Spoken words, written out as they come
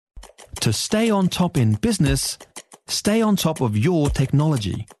To stay on top in business, stay on top of your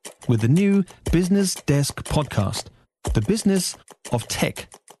technology with the new Business Desk podcast, The Business of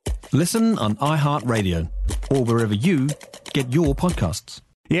Tech. Listen on iHeartRadio or wherever you get your podcasts.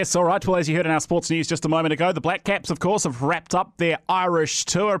 Yes, all right. Well, as you heard in our sports news just a moment ago, the Black Caps, of course, have wrapped up their Irish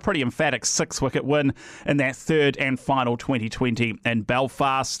tour. A pretty emphatic 6-wicket win in that third and final 2020 in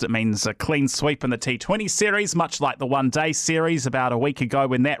Belfast. It means a clean sweep in the T20 series, much like the one-day series about a week ago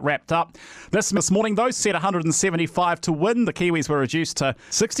when that wrapped up. This morning, though, set 175 to win. The Kiwis were reduced to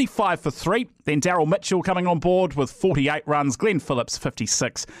 65 for 3. Then Daryl Mitchell coming on board with 48 runs, Glenn Phillips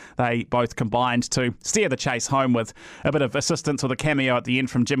 56. They both combined to steer the chase home with a bit of assistance with a cameo at the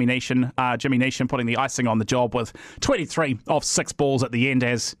end from Jimmy Neesham. Jimmy Neesham putting the icing on the job with 23 off 6 balls at the end,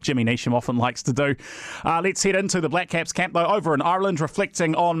 as Jimmy Neesham often likes to do. Let's head into the Black Caps camp, though, over in Ireland,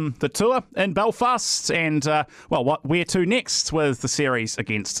 reflecting on the tour in Belfast and, where to next with the series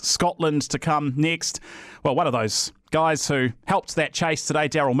against Scotland to come next. Well, one of those guys who helped that chase today,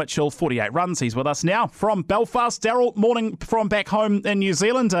 Daryl Mitchell, 48 runs. He's with us now from Belfast. Daryl, morning from back home in New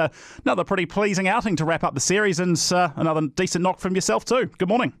Zealand. Another pretty pleasing outing to wrap up the series and another decent knock from yourself too. Good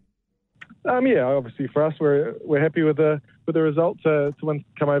morning. Obviously for us, we're happy with the result to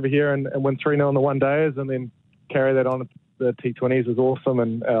come over here and win 3-0 on the one days and then carry that on to the T20s was awesome.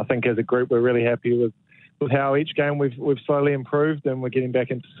 And I think as a group, we're really happy with how each game we've slowly improved and we're getting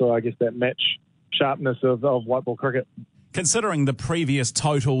back into that match sharpness of white ball cricket. Considering the previous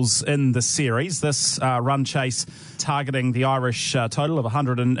totals in the series, this run chase targeting the Irish total of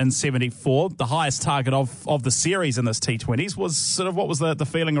 174, the highest target of the series in this T20s, was sort of what was the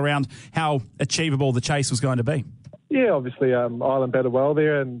feeling around how achievable the chase was going to be? Yeah, obviously Ireland batted well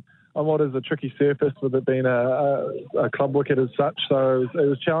there and on what is a tricky surface with it being a club wicket as such, so it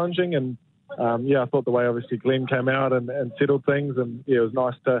was challenging and I thought the way obviously Glenn came out and settled things and it was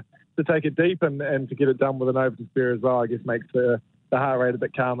nice to take it deep and to get it done with an over to spare as well, I guess makes the heart rate a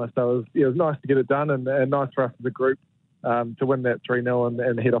bit calmer. So it was nice to get it done and nice for us as a group to win that 3-0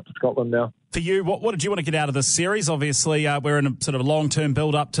 and head off to Scotland now. For you, what did you want to get out of this series? Obviously, we're in a sort of long-term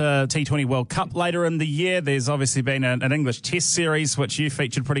build-up to T20 World Cup later in the year. There's obviously been an English Test series, which you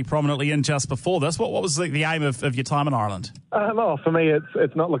featured pretty prominently in just before this. What was the aim of your time in Ireland? For me,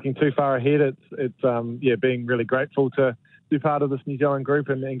 it's not looking too far ahead. It's being really grateful to be part of this New Zealand group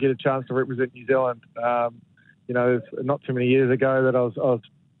and get a chance to represent New Zealand. It's not too many years ago that I was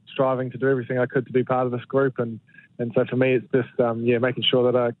striving to do everything I could to be part of this group. And so for me, it's just, making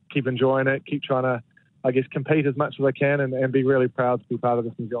sure that I keep enjoying it, keep trying to, I guess, compete as much as I can and be really proud to be part of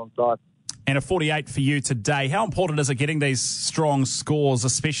this New Zealand side. And a 48 for you today. How important is it getting these strong scores,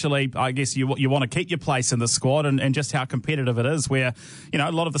 especially, I guess, you want to keep your place in the squad and just how competitive it is where,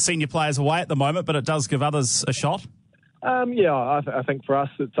 a lot of the senior players are away at the moment, but it does give others a shot? I think for us,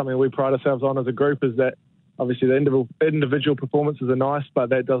 it's something we pride ourselves on as a group is that obviously the individual performances are nice, but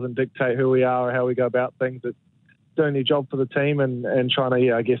that doesn't dictate who we are or how we go about things. It's doing your job for the team and trying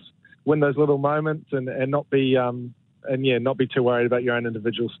to, win those little moments and not be not be too worried about your own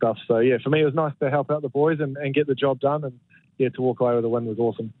individual stuff. So, for me, it was nice to help out the boys and get the job done and, to walk away with a win was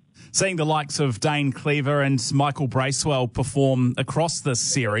awesome. Seeing the likes of Dane Cleaver and Michael Bracewell perform across this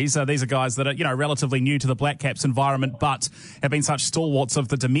series, these are guys that are, relatively new to the Black Caps environment, but have been such stalwarts of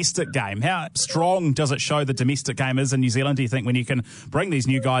the domestic game. How strong does it show the domestic game is in New Zealand, do you think, when you can bring these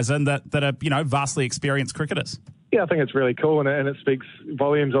new guys in that are, vastly experienced cricketers? Yeah, I think it's really cool, and it speaks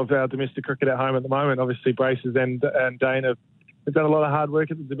volumes of our domestic cricket at home at the moment. Obviously, Braces and Dane have done a lot of hard work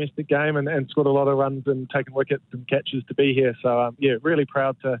at the domestic game and scored a lot of runs and taken wickets and catches to be here. So, really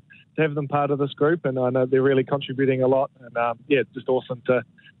proud to have them part of this group, and I know they're really contributing a lot. And, it's just awesome to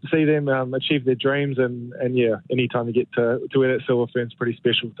see them achieve their dreams. And any time you get to wear that silver fern's pretty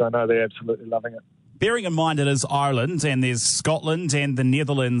special. So I know they're absolutely loving it. Bearing in mind it is Ireland and there's Scotland and the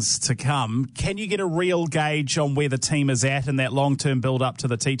Netherlands to come, can you get a real gauge on where the team is at in that long-term build-up to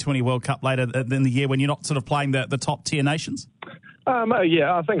the T20 World Cup later in the year when you're not sort of playing the top tier nations? I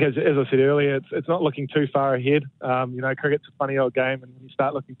think as I said earlier, it's not looking too far ahead. Cricket's a funny old game, and when you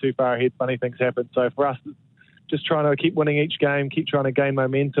start looking too far ahead, funny things happen. So for us, it's just trying to keep winning each game, keep trying to gain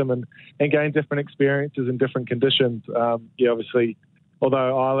momentum and gain different experiences in different conditions. Obviously,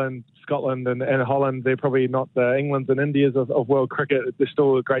 although Ireland, Scotland and Holland, they're probably not the Englands and Indias of world cricket. There's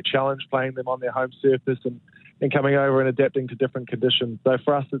still a great challenge playing them on their home surface and coming over and adapting to different conditions. So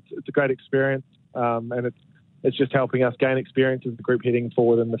for us, it's a great experience, and it's just helping us gain experience as a group heading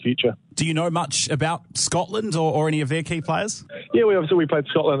forward in the future. Do you know much about Scotland or any of their key players? Yeah, we played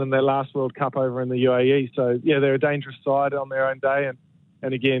Scotland in their last World Cup over in the UAE. So, they're a dangerous side on their own day.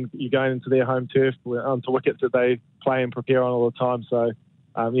 And again, you're going into their home turf onto wickets that they play and prepare on all the time. So,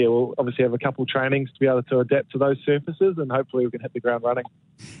 we'll obviously have a couple trainings to be able to adapt to those surfaces, and hopefully we can hit the ground running.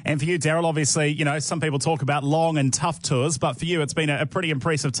 And for you, Daryl, obviously, some people talk about long and tough tours, but for you, it's been a pretty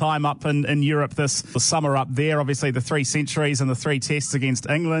impressive time up in Europe this summer up there. Obviously, the 3 centuries and the 3 tests against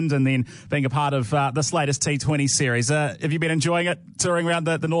England, and then being a part of this latest T20 series. Have you been enjoying it, touring around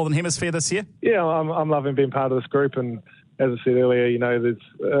the Northern Hemisphere this year? Yeah, I'm loving being part of this group, and as I said earlier, there's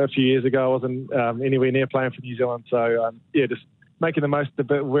a few years ago I wasn't anywhere near playing for New Zealand, so just making the most of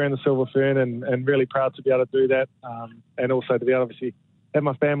it, wearing the silver fern, and really proud to be able to do that, and also to be able to obviously have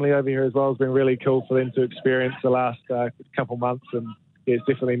my family over here as well. It's been really cool for them to experience the last couple months, and it's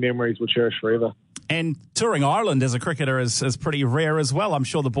definitely memories we'll cherish forever. And touring Ireland as a cricketer is pretty rare as well. I'm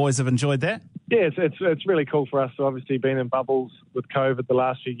sure the boys have enjoyed that. Yeah, it's really cool for us. So obviously been in bubbles with COVID the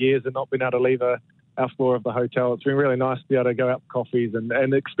last few years and not being able to leave our floor of the hotel. It's been really nice to be able to go out for coffees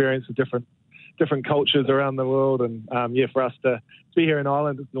and experience the different cultures around the world. And for us to be here in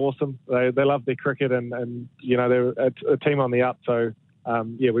Ireland, it's awesome. They love their cricket, and they're a team on the up. So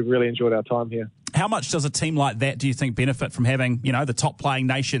we've really enjoyed our time here. How much does a team like that, do you think, benefit from having, the top playing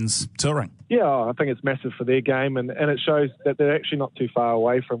nations touring? Yeah, I think it's massive for their game, and it shows that they're actually not too far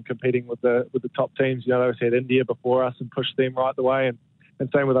away from competing with the top teams. They had India before us and pushed them right the way, and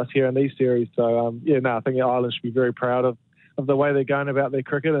same with us here in these series. So, I think Ireland should be very proud of the way they're going about their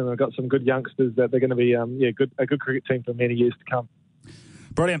cricket, and they've got some good youngsters that they're going to be a good cricket team for many years to come.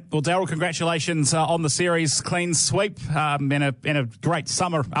 Brilliant. Well, Daryl, congratulations on the series. Clean sweep and a great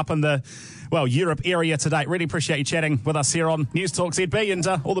summer up in the, Europe area to date. Really appreciate you chatting with us here on News Talk ZB, and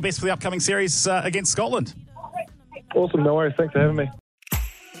all the best for the upcoming series against Scotland. Awesome. No worries. Thanks for having me.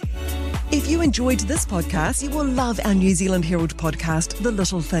 If you enjoyed this podcast, you will love our New Zealand Herald podcast, The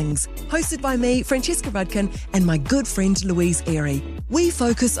Little Things, hosted by me, Francesca Rudkin, and my good friend Louise Airy. We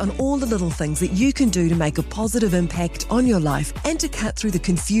focus on all the little things that you can do to make a positive impact on your life and to cut through the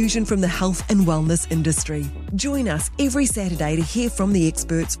confusion from the health and wellness industry. Join us every Saturday to hear from the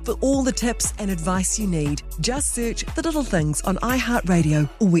experts for all the tips and advice you need. Just search The Little Things on iHeartRadio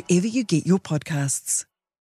or wherever you get your podcasts.